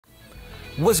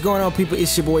What's going on, people?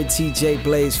 It's your boy TJ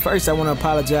Blaze. First, I want to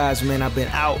apologize, man. I've been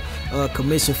out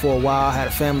commission for a while. I had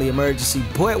a family emergency,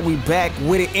 but we back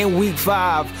with it in week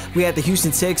 5. We had the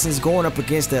Houston Texans going up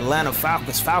against the Atlanta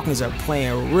Falcons. Falcons are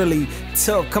playing really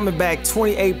tough, coming back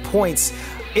 28 points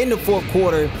in the fourth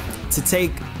quarter to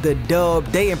take the dub.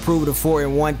 They improved to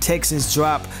 4-1. Texans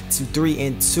drop to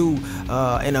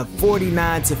 3-2 in a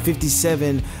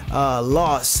 49-57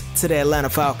 loss to the Atlanta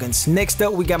Falcons. Next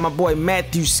up, we got my boy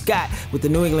Matthew Scott with the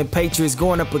New England Patriots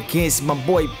going up against my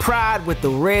boy Pride with the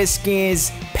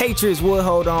Redskins. Patriots will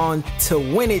hold on to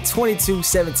win it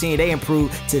 22-17. They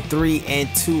improved to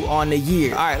 3-2 on the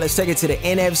year. All right, let's take it to the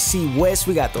NFC West.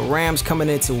 We got the Rams coming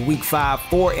into week 5,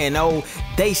 4-0.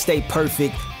 They stay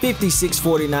perfect.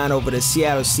 56-49 over the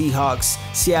Seattle Seahawks.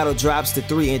 Seattle drops to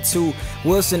 3-2.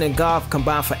 Wilson and Goff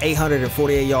combined for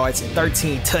 848 yards and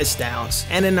 13 touchdowns.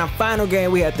 And in our final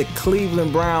game, we had the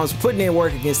Cleveland Browns putting in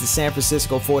work against the San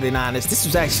Francisco 49ers. This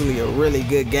was actually a really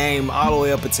good game all the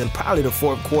way up until probably the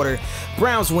fourth quarter.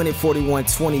 Browns win it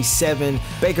 41-27.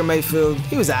 Baker Mayfield,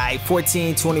 he was all right,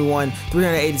 14-21,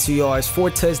 382 yards, 4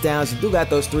 touchdowns. You do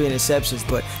got those 3 interceptions,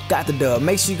 but got the dub.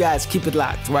 Make sure you guys keep it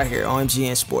locked right here on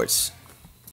MGN Sports.